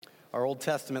Our Old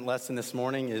Testament lesson this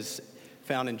morning is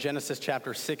found in Genesis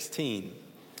chapter 16.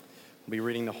 We'll be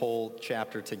reading the whole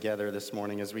chapter together this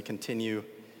morning as we continue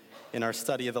in our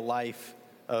study of the life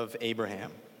of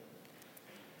Abraham.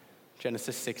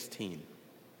 Genesis 16.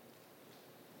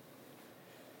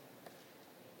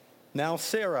 Now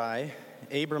Sarai,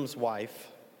 Abram's wife,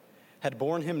 had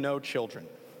borne him no children.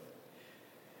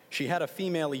 She had a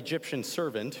female Egyptian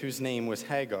servant whose name was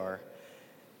Hagar,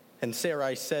 and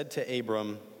Sarai said to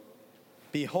Abram,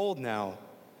 "Behold now,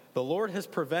 the Lord has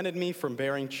prevented me from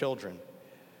bearing children.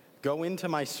 Go in to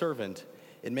my servant.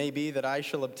 It may be that I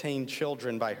shall obtain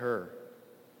children by her."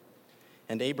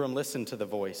 And Abram listened to the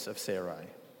voice of Sarai.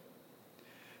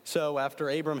 So after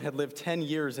Abram had lived 10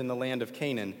 years in the land of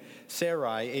Canaan,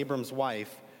 Sarai, Abram's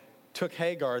wife, took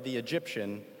Hagar the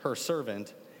Egyptian, her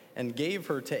servant, and gave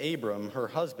her to Abram, her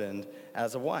husband,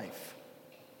 as a wife.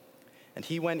 And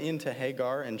he went in to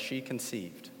Hagar, and she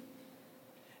conceived.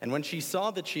 And when she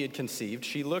saw that she had conceived,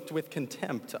 she looked with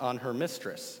contempt on her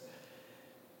mistress.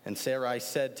 And Sarai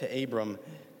said to Abram,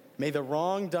 "May the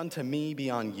wrong done to me be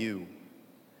on you.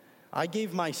 I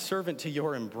gave my servant to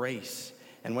your embrace,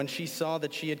 and when she saw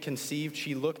that she had conceived,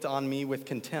 she looked on me with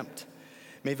contempt.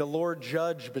 May the Lord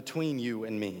judge between you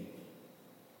and me."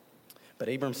 But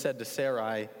Abram said to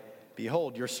Sarai,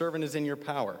 "Behold, your servant is in your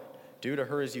power. Do to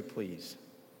her as you please."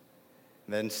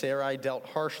 Then Sarai dealt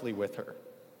harshly with her,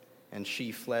 and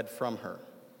she fled from her.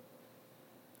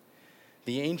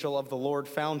 The angel of the Lord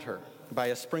found her by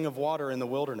a spring of water in the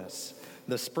wilderness,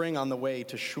 the spring on the way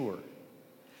to Shur.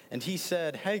 And he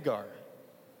said, "Hagar,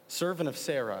 servant of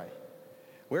Sarai,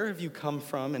 where have you come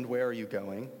from and where are you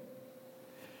going?"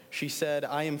 She said,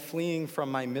 "I am fleeing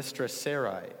from my mistress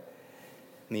Sarai."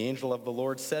 And the angel of the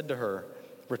Lord said to her,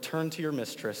 "Return to your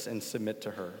mistress and submit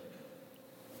to her."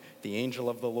 The angel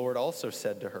of the Lord also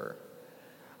said to her,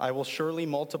 "I will surely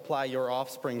multiply your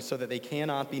offspring so that they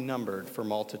cannot be numbered for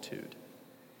multitude."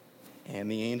 And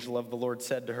the angel of the Lord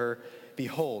said to her,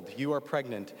 "Behold, you are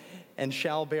pregnant and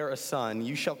shall bear a son.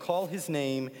 You shall call his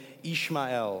name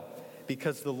Ishmael,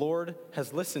 because the Lord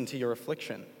has listened to your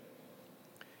affliction.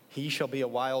 He shall be a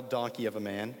wild donkey of a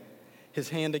man, his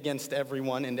hand against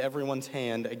everyone and everyone's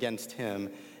hand against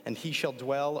him, and he shall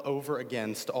dwell over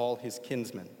against all his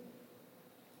kinsmen."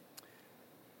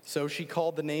 So she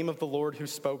called the name of the Lord who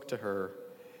spoke to her,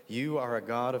 "You are a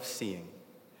God of seeing."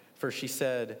 For she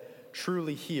said,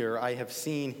 "Truly here I have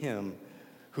seen him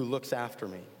who looks after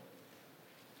me."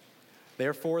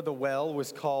 Therefore the well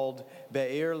was called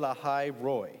Be'er Lahai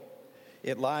Roi.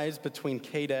 It lies between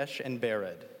Kadesh and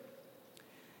Bered.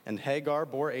 And Hagar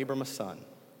bore Abram a son,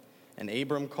 and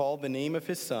Abram called the name of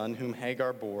his son whom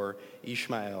Hagar bore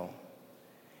Ishmael.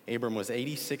 Abram was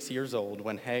 86 years old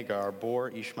when Hagar bore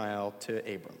Ishmael to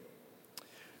Abram.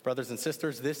 Brothers and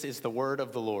sisters, this is the word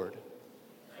of the Lord.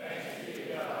 Thanks be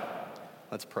to God.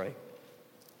 Let's pray.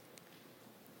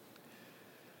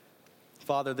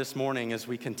 Father, this morning as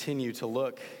we continue to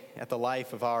look at the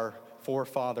life of our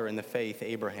forefather in the faith,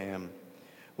 Abraham,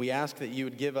 we ask that you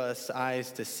would give us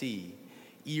eyes to see,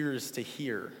 ears to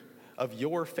hear of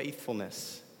your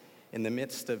faithfulness in the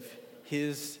midst of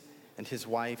his and his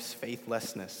wife's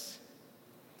faithlessness.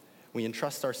 We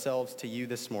entrust ourselves to you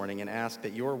this morning and ask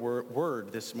that your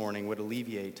word this morning would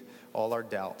alleviate all our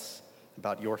doubts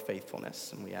about your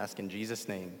faithfulness. And we ask in Jesus'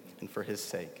 name and for his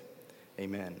sake.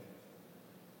 Amen.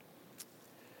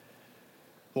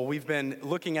 Well, we've been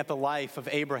looking at the life of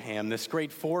Abraham, this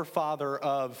great forefather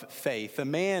of faith, a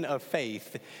man of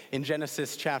faith in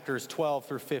Genesis chapters 12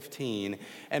 through 15.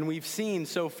 And we've seen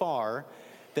so far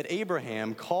that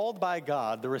Abraham, called by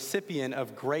God, the recipient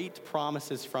of great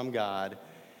promises from God,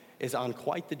 is on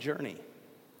quite the journey.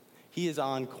 He is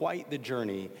on quite the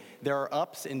journey. There are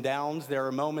ups and downs. There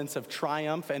are moments of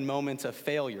triumph and moments of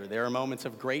failure. There are moments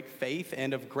of great faith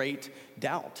and of great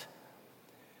doubt.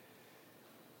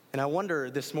 And I wonder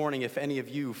this morning if any of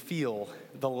you feel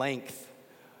the length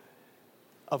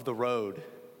of the road,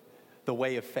 the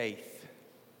way of faith,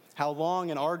 how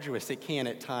long and arduous it can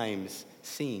at times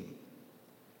seem.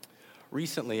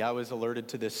 Recently, I was alerted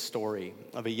to this story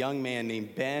of a young man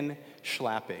named Ben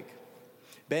Schlappig.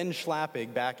 Ben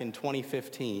Schlappig, back in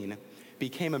 2015,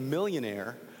 became a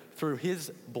millionaire through his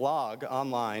blog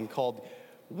online called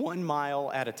 1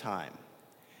 Mile at a Time.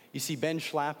 You see, Ben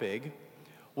Schlappig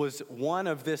was one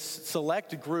of this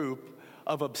select group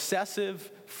of obsessive,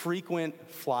 frequent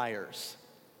flyers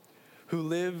who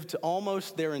lived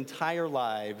almost their entire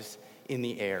lives in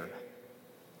the air.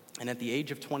 And at the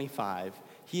age of 25,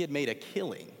 he had made a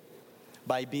killing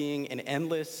by being an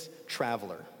endless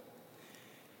traveler.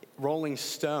 Rolling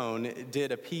Stone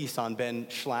did a piece on Ben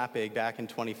Schlappig back in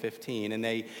 2015, and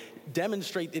they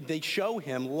they show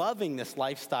him loving this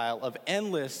lifestyle of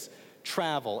endless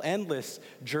travel, endless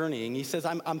journeying. He says,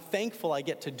 I'm thankful I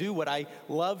get to do what I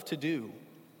love to do.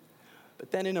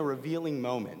 But then in a revealing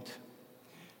moment,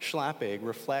 Schlapig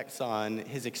reflects on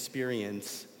his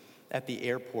experience at the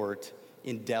airport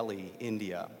in Delhi,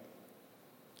 India,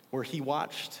 where he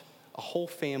watched a whole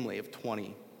family of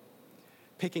 20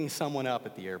 picking someone up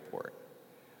at the airport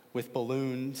with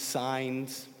balloons,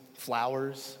 signs,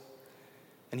 flowers,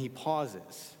 and he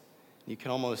pauses. You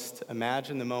can almost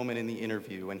imagine the moment in the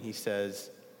interview when he says,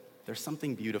 there's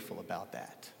something beautiful about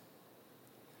that.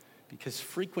 Because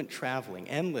frequent traveling,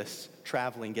 endless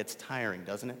traveling gets tiring,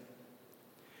 doesn't it?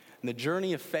 And the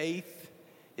journey of faith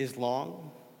is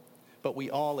long, but we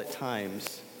all at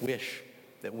times wish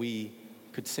that we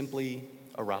could simply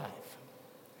arrive.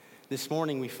 This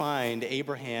morning we find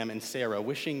Abraham and Sarah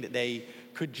wishing that they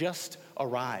could just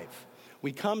arrive.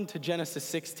 We come to Genesis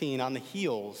 16 on the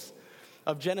heels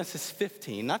of Genesis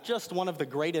 15, not just one of the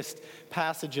greatest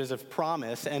passages of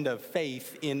promise and of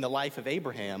faith in the life of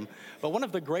Abraham, but one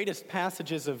of the greatest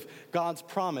passages of God's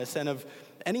promise and of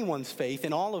anyone's faith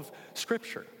in all of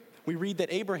Scripture. We read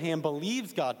that Abraham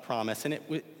believes God's promise, and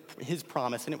his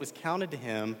promise, and it was counted to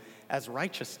him as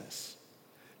righteousness,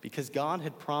 because God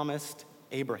had promised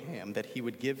Abraham that he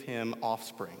would give him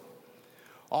offspring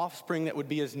that would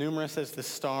be as numerous as the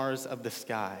stars of the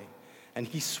sky. And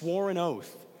he swore an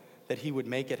oath that he would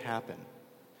make it happen.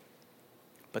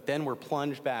 But then we're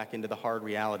plunged back into the hard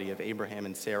reality of Abraham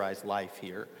and Sarai's life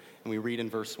here. And we read in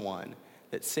verse 1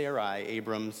 that Sarai,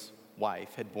 Abram's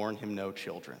wife, had borne him no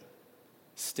children.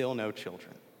 Still no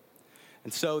children.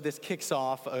 And so this kicks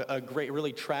off a great,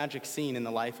 really tragic scene in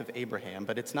the life of Abraham,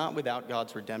 but it's not without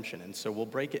God's redemption. And so we'll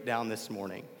break it down this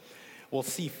morning. We'll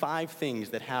see 5 things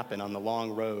that happen on the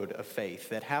long road of faith,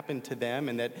 that happened to them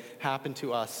and that happen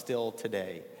to us still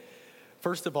today.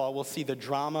 First of all, we'll see the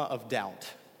drama of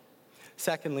doubt.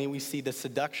 Secondly, we see the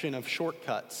seduction of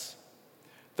shortcuts.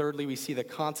 Thirdly, we see the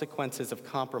consequences of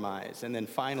compromise. And then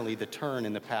finally, the turn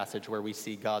in the passage where we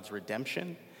see God's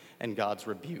redemption and God's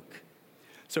rebuke.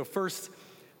 So first,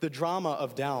 the drama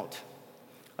of doubt.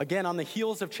 Again, on the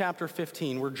heels of chapter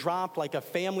 15, we're dropped like a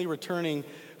family returning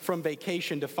from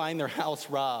vacation to find their house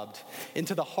robbed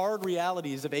into the hard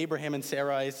realities of Abraham and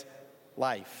Sarai's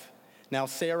life. Now,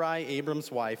 Sarai,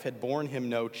 Abram's wife, had borne him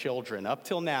no children. Up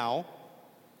till now,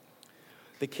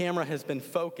 the camera has been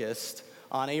focused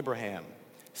on Abraham.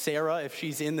 Sarah, if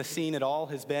she's in the scene at all,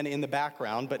 has been in the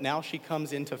background, but now she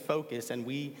comes into focus and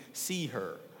we see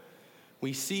her.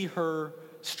 We see her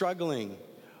struggling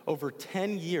over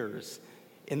 10 years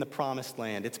in the promised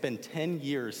land. It's been 10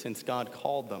 years since God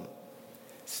called them.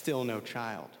 Still no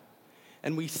child.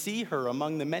 And we see her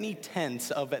among the many tents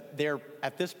of their,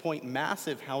 at this point,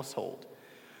 massive household.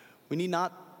 We need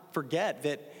not forget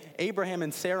that Abraham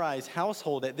and Sarai's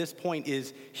household at this point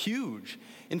is huge.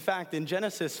 In fact, in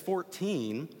Genesis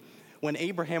 14, when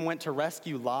Abraham went to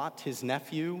rescue Lot, his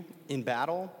nephew, in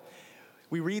battle,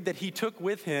 we read that he took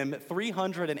with him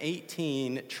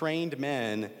 318 trained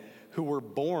men who were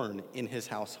born in his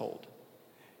household.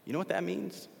 You know what that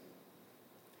means?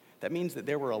 That means that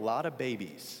there were a lot of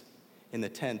babies in the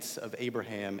tents of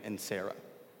Abraham and Sarah.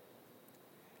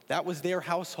 That was their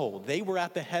household. They were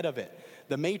at the head of it,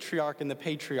 the matriarch and the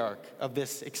patriarch of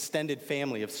this extended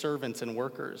family of servants and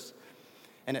workers.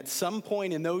 And at some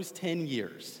point in those 10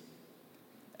 years,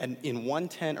 and in one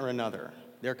tent or another,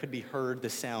 there could be heard the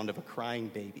sound of a crying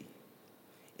baby.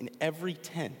 In every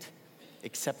tent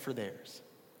except for theirs.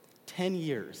 10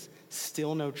 years,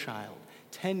 still no child.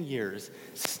 10 years,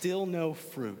 still no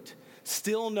fruit.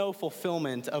 Still no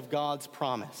fulfillment of God's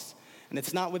promise. And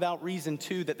it's not without reason,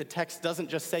 too, that the text doesn't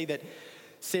just say that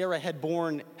Sarah had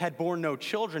borne no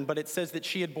children, but it says that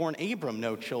she had borne Abram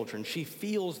no children. She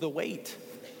feels the weight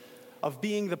of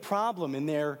being the problem in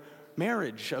their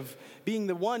marriage, of being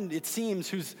the one, it seems,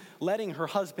 who's letting her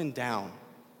husband down.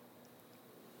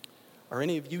 Are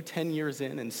any of you 10 years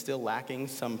in and still lacking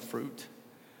some fruit?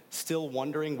 Still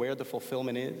wondering where the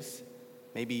fulfillment is?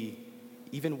 Maybe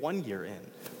even 1 year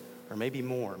in, or maybe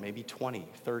more, maybe 20,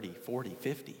 30, 40,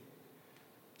 50.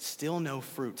 Still no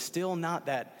fruit, still not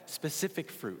that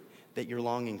specific fruit that you're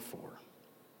longing for.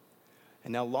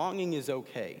 And now longing is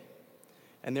okay.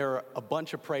 And there are a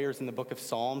bunch of prayers in the book of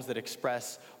Psalms that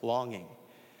express longing,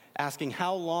 asking,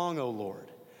 "How long, O Lord?"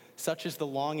 Such is the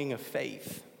longing of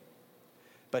faith.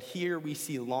 But here we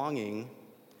see longing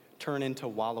turn into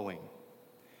wallowing.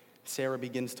 Sarah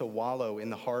begins to wallow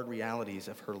in the hard realities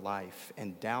of her life,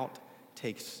 and doubt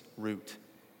takes root.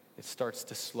 It starts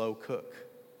to slow cook.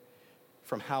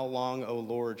 From "How long, O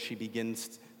Lord?" she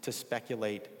begins to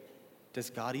speculate, does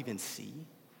God even see?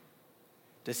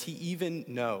 Does he even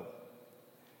know?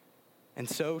 And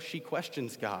so she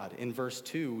questions God. In verse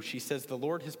 2, she says, "The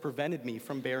Lord has prevented me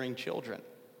from bearing children."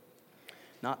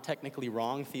 Not technically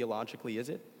wrong theologically, is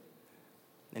it?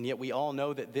 And yet we all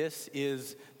know that this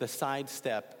is the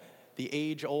sidestep, the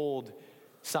age-old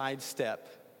sidestep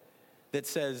that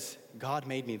says, God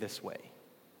made me this way.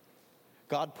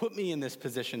 God put me in this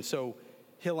position so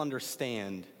he'll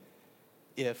understand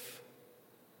if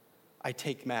I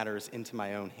take matters into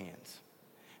my own hands.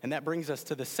 And that brings us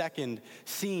to the second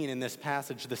scene in this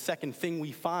passage, the second thing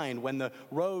we find when the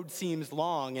road seems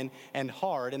long and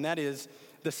hard, and that is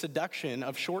the seduction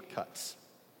of shortcuts.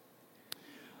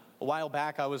 A while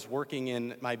back, I was working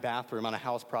in my bathroom on a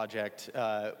house project,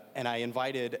 and I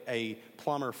invited a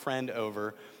plumber friend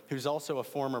over who's also a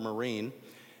former Marine.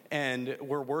 And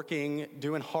we're working,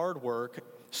 doing hard work,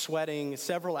 sweating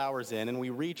several hours in, and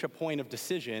we reach a point of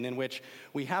decision in which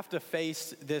we have to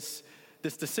face this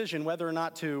decision whether or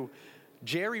not to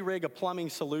jerry-rig a plumbing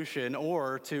solution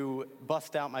or to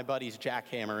bust out my buddy's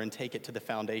jackhammer and take it to the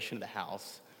foundation of the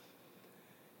house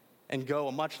and go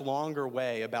a much longer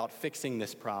way about fixing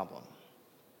this problem.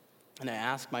 And I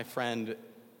asked my friend,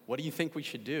 "What do you think we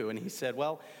should do?" And he said,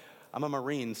 "Well, I'm a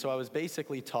Marine, so I was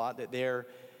basically taught that there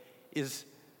is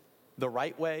the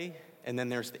right way and then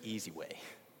there's the easy way.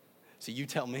 So you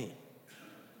tell me."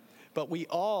 But we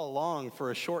all long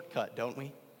for a shortcut, don't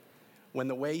we? When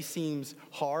the way seems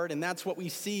hard, and that's what we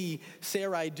see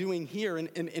Sarai doing here,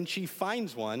 and she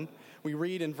finds one. We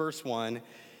read in verse 1,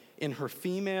 "In her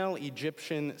female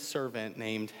Egyptian servant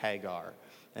named Hagar."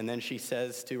 And then she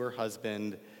says to her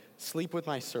husband, "Sleep with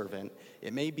my servant.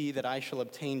 It may be that I shall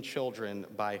obtain children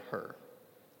by her."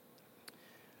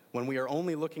 When we are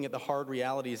only looking at the hard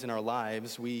realities in our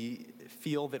lives, we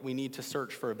feel that we need to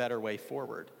search for a better way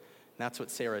forward. And that's what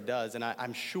Sarah does. And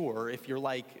I'm sure if you're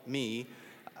like me,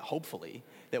 hopefully,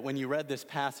 that when you read this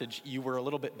passage, you were a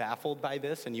little bit baffled by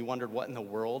this and you wondered, what in the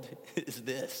world is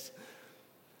this?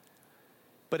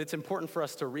 But it's important for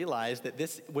us to realize that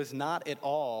this was not at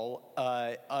all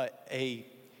a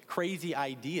crazy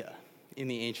idea in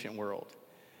the ancient world.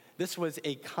 This was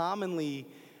a commonly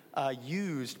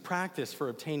used practice for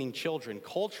obtaining children,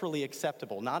 culturally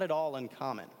acceptable, not at all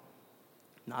uncommon,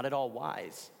 not at all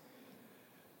wise.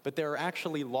 But there are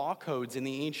actually law codes in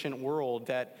the ancient world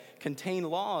that contain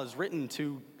laws written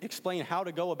to explain how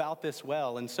to go about this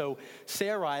well. And so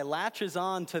Sarai latches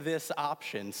on to this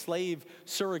option, slave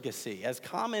surrogacy, as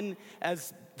common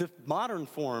as the modern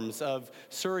forms of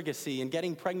surrogacy and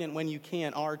getting pregnant when you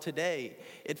can't are today.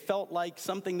 It felt like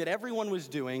something that everyone was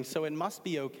doing, so it must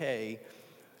be okay.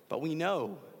 But we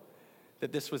know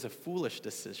that this was a foolish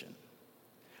decision.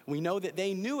 We know that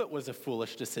they knew it was a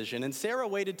foolish decision, and Sarah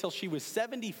waited till she was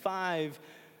 75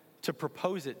 to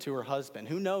propose it to her husband.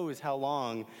 Who knows how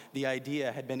long the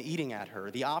idea had been eating at her,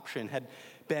 the option had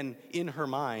been in her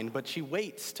mind, but she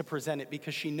waits to present it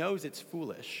because she knows it's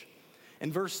foolish.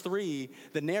 In verse 3,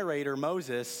 the narrator,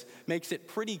 Moses, makes it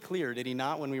pretty clear, did he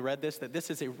not, when we read this, that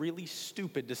this is a really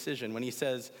stupid decision when he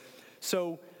says,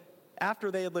 "So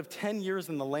after they had lived 10 years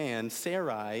in the land,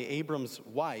 Sarai, Abram's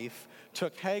wife,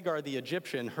 took Hagar the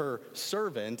Egyptian, her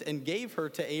servant, and gave her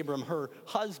to Abram, her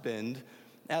husband,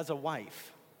 as a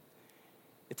wife."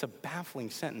 It's a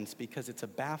baffling sentence because it's a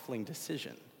baffling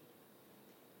decision.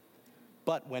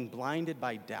 But when blinded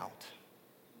by doubt,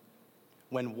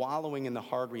 when wallowing in the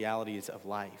hard realities of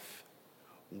life,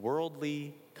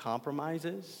 worldly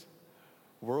compromises,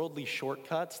 worldly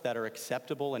shortcuts that are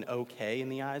acceptable and okay in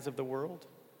the eyes of the world,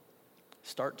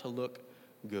 start to look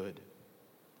good.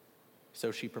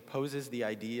 So she proposes the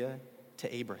idea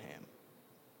to Abraham,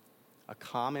 a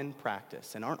common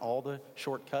practice. And aren't all the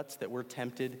shortcuts that we're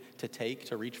tempted to take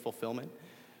to reach fulfillment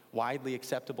widely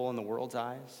acceptable in the world's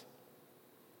eyes?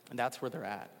 And that's where they're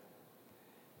at.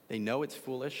 They know it's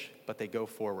foolish, but they go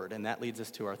forward. And that leads us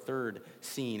to our third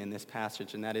scene in this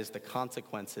passage, and that is the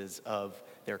consequences of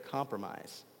their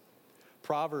compromise.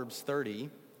 Proverbs 30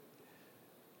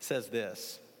 says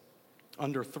this: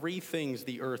 "Under 3 things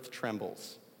the earth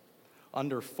trembles.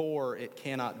 Under 4 it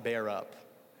cannot bear up."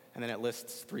 And then it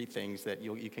lists 3 things that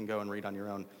you can go and read on your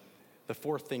own. The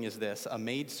 4th thing is this: a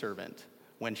maidservant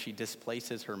when she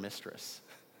displaces her mistress.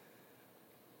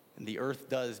 And the earth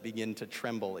does begin to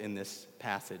tremble in this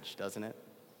passage, doesn't it?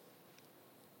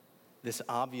 This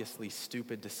obviously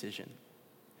stupid decision.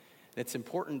 And it's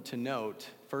important to note,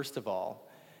 first of all,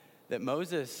 that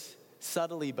Moses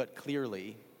subtly but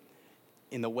clearly,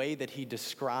 in the way that he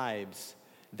describes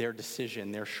their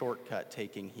decision, their shortcut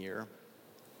taking here,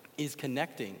 is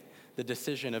connecting the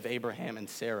decision of Abraham and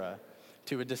Sarah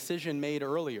to a decision made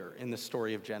earlier in the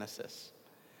story of Genesis,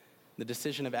 the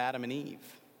decision of Adam and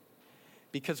Eve.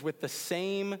 Because with the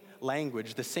same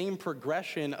language, the same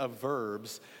progression of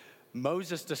verbs,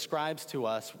 Moses describes to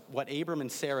us what Abram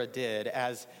and Sarah did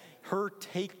as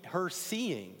her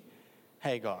seeing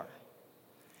Hagar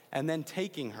and then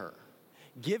taking her,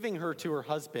 giving her to her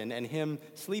husband and him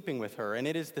sleeping with her. And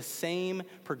it is the same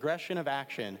progression of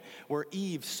action where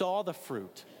Eve saw the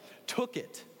fruit, took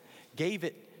it, gave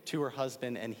it to her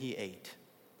husband, and he ate.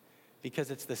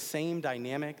 Because it's the same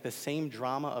dynamic, the same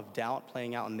drama of doubt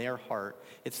playing out in their heart.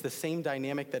 It's the same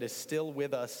dynamic that is still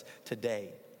with us today.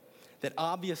 That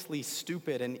obviously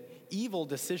stupid and evil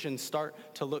decisions start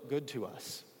to look good to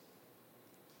us.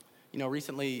 You know,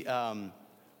 recently,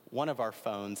 one of our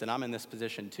phones, and I'm in this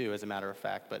position too, as a matter of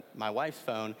fact, but my wife's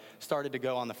phone started to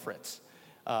go on the fritz.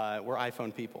 We're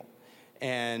iPhone people.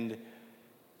 And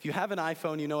if you have an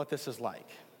iPhone, you know what this is like.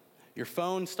 Your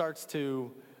phone starts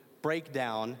to break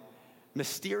down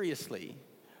mysteriously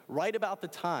right about the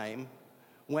time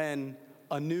when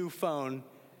a new phone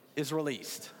is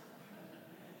released.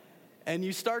 And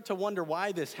you start to wonder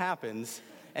why this happens,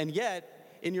 and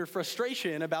yet, in your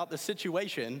frustration about the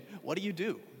situation, what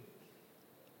do?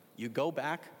 You go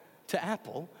back to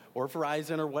Apple or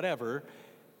Verizon or whatever,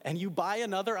 and you buy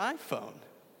another iPhone.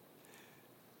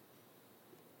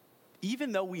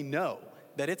 Even though we know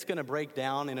that it's going to break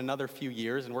down in another few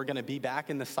years and we're going to be back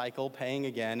in the cycle paying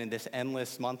again in this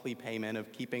endless monthly payment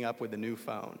of keeping up with the new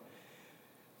phone.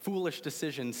 Foolish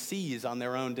decisions seize on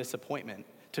their own disappointment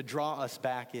to draw us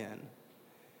back in.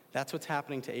 That's what's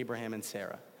happening to Abraham and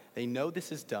Sarah. They know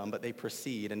this is dumb, but they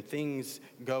proceed, and things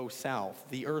go south.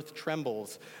 The earth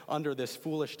trembles under this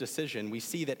foolish decision. We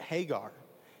see that Hagar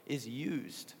is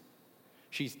used.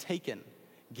 She's taken,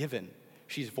 given.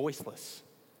 She's voiceless.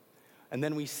 And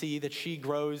then we see that she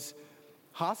grows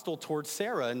hostile towards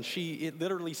Sarah, and it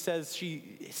literally says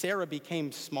Sarah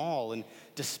became small and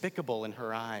despicable in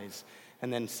her eyes.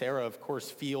 And then Sarah, of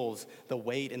course, feels the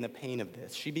weight and the pain of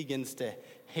this. She begins to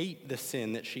hate the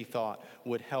sin that she thought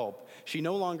would help. She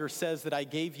no longer says that I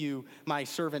gave you my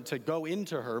servant to go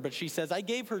into her, but she says, I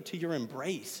gave her to your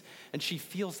embrace. And she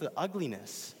feels the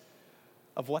ugliness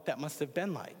of what that must have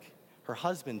been like, her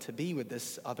husband to be with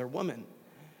this other woman.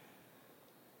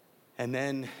 And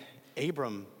then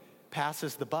Abram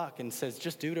passes the buck and says,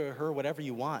 just do to her whatever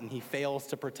you want. And he fails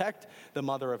to protect the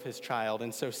mother of his child.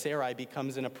 And so Sarai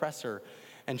becomes an oppressor,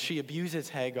 and she abuses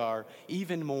Hagar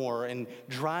even more and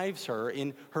drives her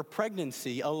in her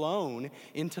pregnancy alone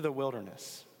into the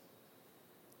wilderness.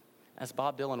 As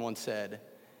Bob Dylan once said,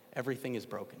 everything is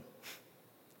broken.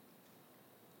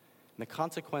 And the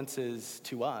consequences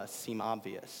to us seem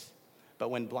obvious, but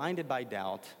when blinded by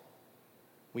doubt,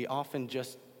 we often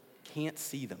just can't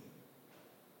see them.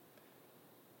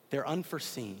 They're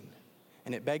unforeseen,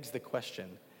 and it begs the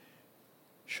question,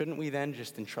 shouldn't we then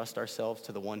just entrust ourselves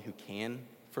to the one who can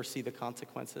foresee the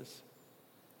consequences?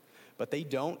 But they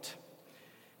don't,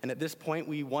 and at this point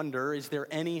we wonder, is there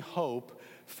any hope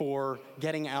for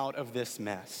getting out of this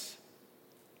mess?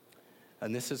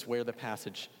 And this is where the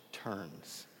passage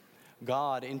turns.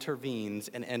 God intervenes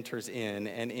and enters in,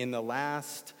 and in the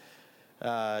last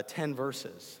 10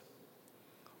 verses,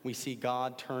 we see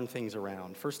God turn things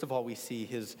around. First of all, we see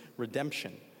his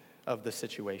redemption of the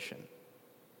situation.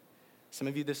 Some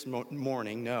of you this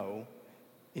morning know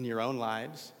in your own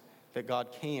lives that God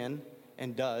can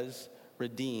and does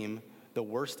redeem the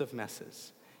worst of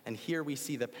messes. And here we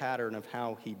see the pattern of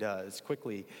how he does.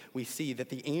 Quickly, we see that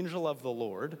the angel of the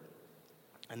Lord,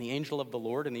 and the angel of the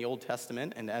Lord in the Old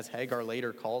Testament, and as Hagar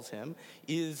later calls him,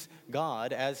 is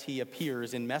God as he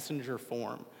appears in messenger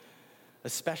form,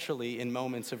 especially in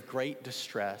moments of great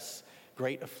distress,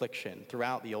 great affliction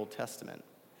throughout the Old Testament.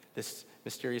 This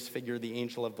mysterious figure, the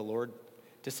angel of the Lord,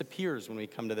 disappears when we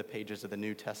come to the pages of the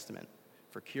New Testament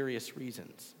for curious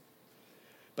reasons.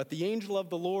 But the angel of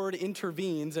the Lord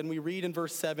intervenes, and we read in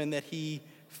verse 7 that he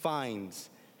finds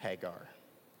Hagar.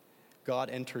 God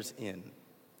enters in.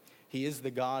 He is the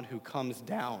God who comes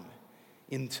down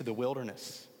into the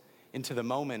wilderness, into the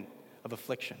moment of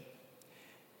affliction.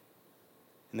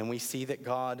 And then we see that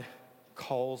God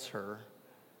calls her,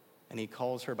 and he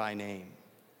calls her by name.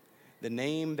 The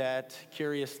name that,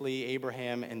 curiously,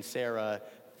 Abraham and Sarah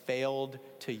failed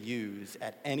to use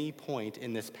at any point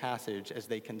in this passage as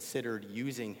they considered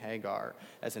using Hagar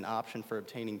as an option for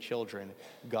obtaining children.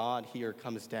 God here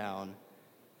comes down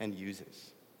and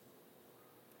uses.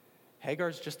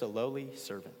 Hagar's just a lowly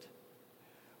servant.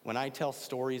 When I tell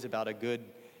stories about a good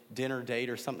dinner date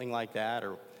or something like that,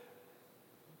 or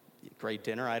great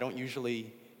dinner, I don't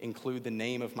usually include the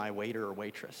name of my waiter or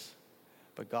waitress.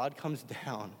 But God comes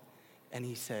down and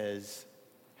he says,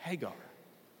 Hagar.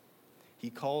 He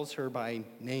calls her by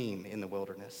name in the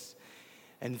wilderness.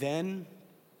 And then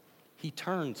he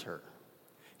turns her.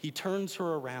 He turns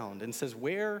her around and says,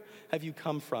 "Where have you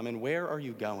come from and where are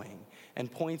you going?"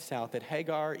 And points out that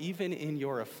Hagar, even in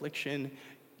your affliction,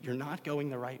 you're not going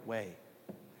the right way.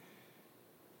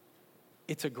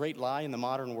 It's a great lie in the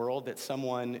modern world that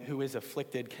someone who is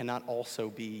afflicted cannot also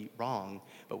be wrong.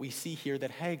 But we see here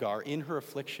that Hagar, in her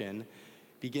affliction,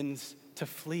 begins to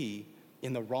flee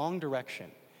in the wrong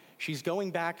direction. She's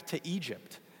going back to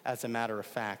Egypt, as a matter of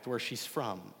fact, where she's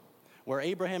from, where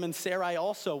Abraham and Sarai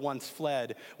also once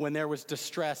fled when there was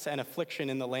distress and affliction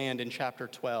in the land in chapter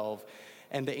 12.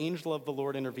 And the angel of the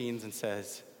Lord intervenes and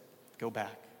says, "Go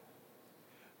back.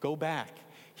 Go back."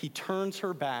 He turns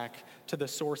her back to the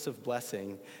source of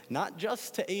blessing, not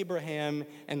just to Abraham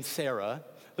and Sarah,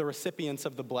 the recipients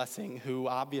of the blessing, who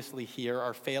obviously here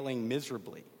are failing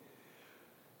miserably,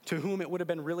 to whom it would have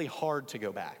been really hard to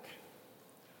go back.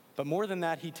 But more than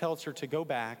that, he tells her to go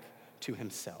back to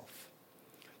himself,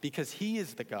 because he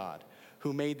is the God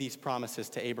who made these promises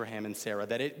to Abraham and Sarah,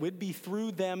 that it would be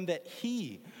through them that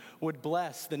he would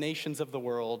bless the nations of the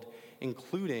world,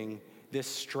 including this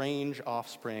strange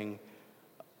offspring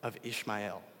of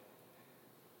Ishmael.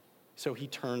 So he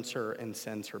turns her and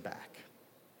sends her back.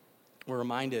 We're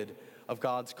reminded of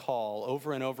God's call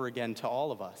over and over again to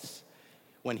all of us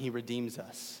when he redeems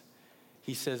us.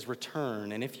 He says,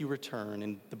 "Return," and if you return,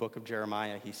 in the book of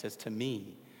Jeremiah, he says, "To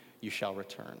me you shall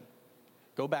return."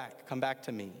 Go back, come back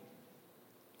to me.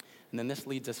 And then this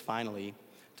leads us finally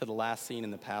to the last scene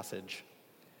in the passage,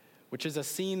 which is a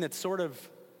scene that's sort of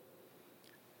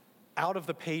out of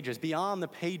the pages, beyond the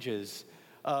pages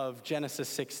of Genesis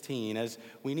 16, as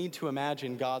we need to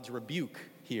imagine God's rebuke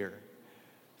here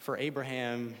for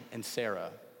Abraham and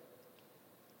Sarah.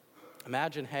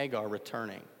 Imagine Hagar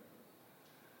returning.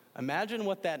 Imagine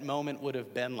what that moment would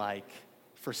have been like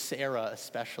for Sarah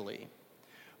especially,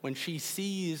 when she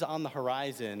sees on the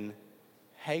horizon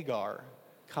Hagar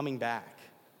coming back.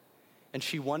 And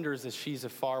she wonders as she's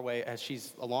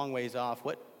a long ways off,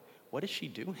 what is she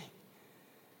doing?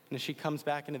 And as she comes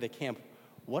back into the camp,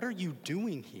 what are you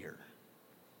doing here?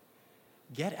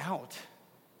 Get out.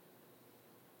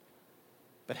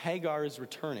 But Hagar is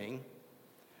returning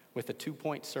with a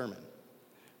 2-point sermon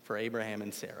for Abraham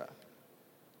and Sarah.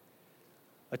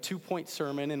 A 2-point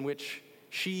sermon in which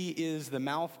she is the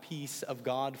mouthpiece of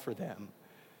God for them.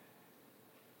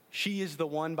 She is the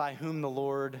one by whom the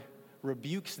Lord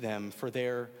rebukes them for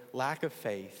their lack of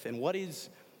faith. And what is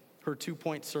her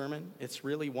 2-point sermon? It's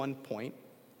really 1 point.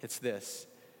 It's this: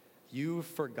 you've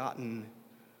forgotten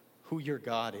who your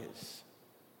God is.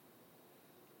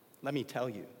 Let me tell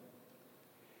you,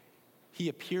 he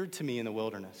appeared to me in the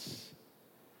wilderness.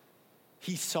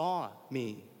 He saw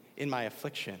me in my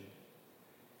affliction.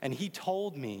 And he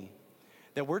told me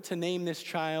that we're to name this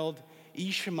child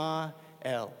Ishmael,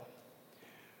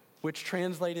 which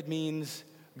translated means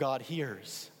God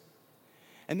hears.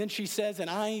 And then she says, and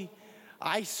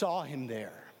I saw him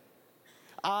there.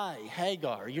 I,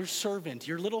 Hagar, your servant,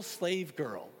 your little slave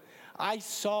girl, I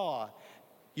saw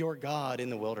your God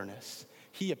in the wilderness.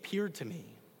 He appeared to me.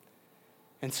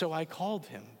 And so I called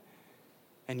him.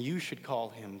 And you should call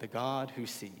him the God who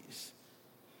sees.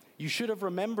 You should have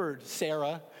remembered,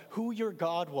 Sarah, who your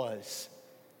God was.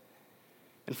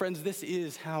 And friends, this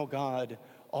is how God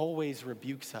always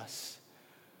rebukes us.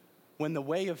 When the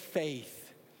way of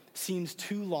faith seems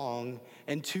too long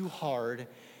and too hard,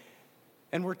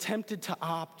 and we're tempted to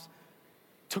opt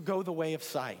to go the way of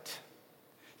sight,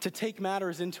 to take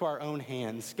matters into our own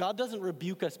hands. God doesn't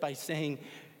rebuke us by saying,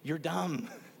 "You're dumb.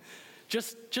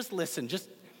 Just listen, just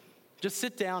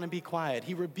sit down and be quiet."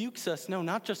 He rebukes us, no,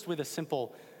 not just with a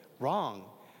simple wrong,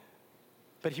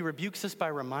 but he rebukes us by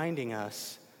reminding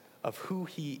us of who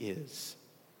he is.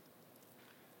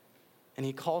 And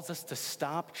he calls us to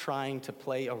stop trying to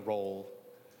play a role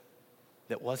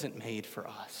that wasn't made for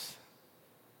us.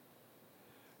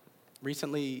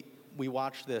 Recently, we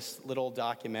watched this little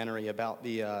documentary about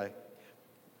the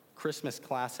Christmas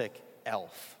classic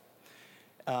Elf.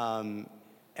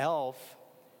 Elf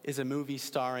is a movie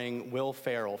starring Will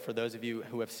Ferrell, for those of you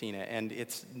who have seen it, and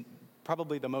it's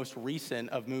probably the most recent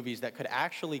of movies that could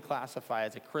actually classify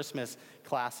as a Christmas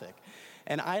classic.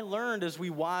 And I learned as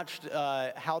we watched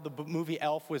how the movie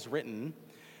Elf was written,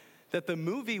 that the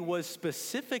movie was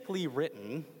specifically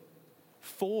written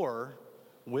for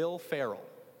Will Ferrell.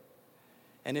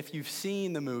 And if you've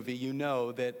seen the movie, you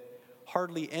know that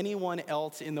hardly anyone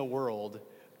else in the world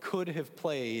could have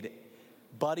played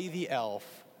Buddy the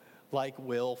Elf like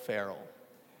Will Ferrell.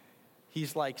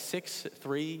 He's like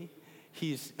 6'3",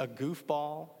 he's a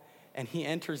goofball, and he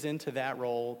enters into that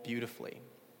role beautifully.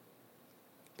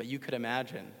 But you could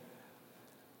imagine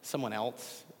someone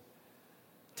else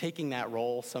taking that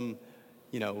role, some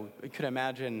We could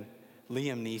imagine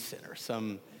Liam Neeson or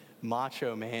some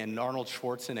macho man, Arnold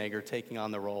Schwarzenegger, taking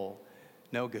on the role.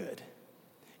 No good.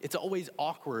 It's always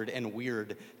awkward and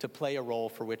weird to play a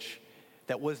role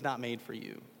that was not made for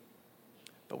you.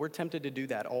 But we're tempted to do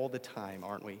that all the time,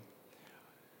 aren't we?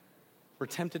 We're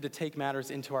tempted to take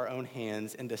matters into our own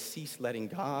hands and to cease letting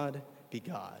God be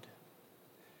God,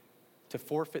 to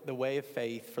forfeit the way of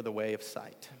faith for the way of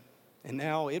sight. And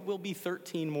now it will be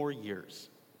 13 more years.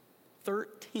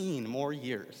 13 more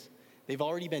years. They've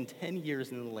already been 10 years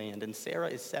in the land, and Sarah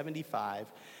is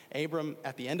 75. Abram,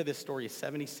 at the end of this story, is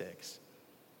 76.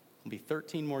 It'll be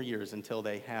 13 more years until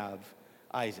they have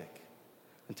Isaac,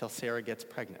 until Sarah gets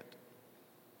pregnant.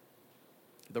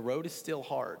 The road is still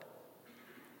hard.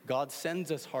 God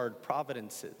sends us hard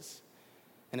providences,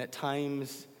 and at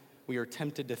times we are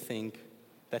tempted to think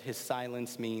that his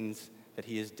silence means that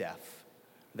he is deaf,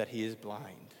 that he is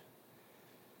blind.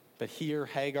 But here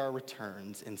Hagar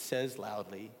returns and says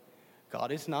loudly,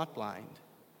 God is not blind.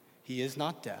 He is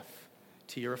not deaf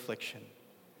to your affliction.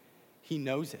 He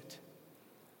knows it.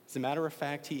 As a matter of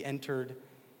fact, he entered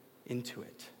into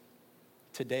it.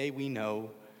 Today we know,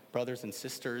 brothers and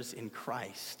sisters in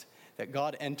Christ, that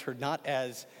God entered not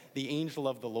as the angel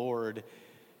of the Lord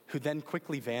who then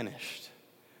quickly vanished,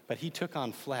 but he took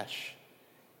on flesh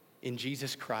in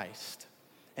Jesus Christ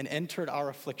and entered our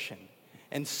affliction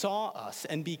and saw us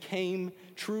and became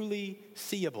truly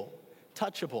seeable,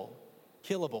 touchable,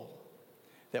 killable,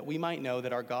 that we might know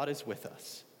that our God is with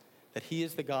us, that he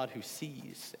is the God who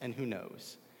sees and who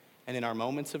knows. And in our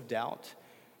moments of doubt,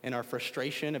 in our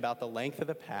frustration about the length of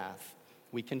the path,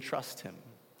 we can trust him.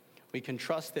 We can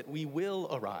trust that we will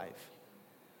arrive,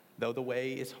 though the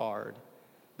way is hard,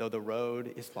 though the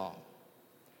road is long.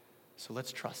 So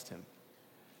let's trust him.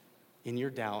 In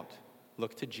your doubt,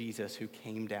 look to Jesus who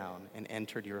came down and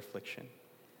entered your affliction.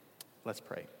 Let's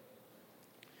pray.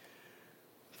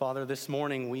 Father, this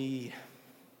morning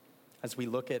as we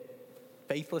look at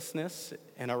faithlessness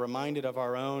and are reminded of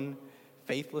our own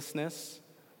faithlessness,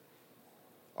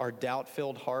 our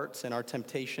doubt-filled hearts, and our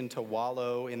temptation to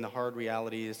wallow in the hard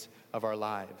realities of our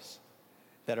lives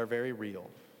that are very real,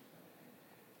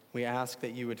 we ask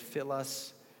that you would fill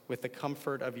us with the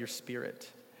comfort of your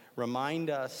Spirit. Remind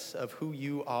us of who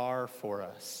you are for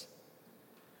us.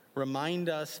 Remind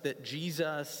us that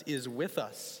Jesus is with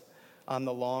us on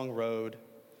the long road,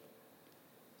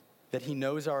 that he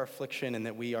knows our affliction and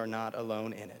that we are not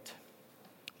alone in it.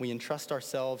 We entrust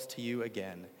ourselves to you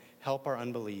again. Help our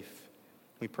unbelief.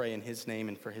 We pray in his name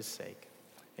and for his sake.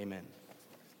 Amen.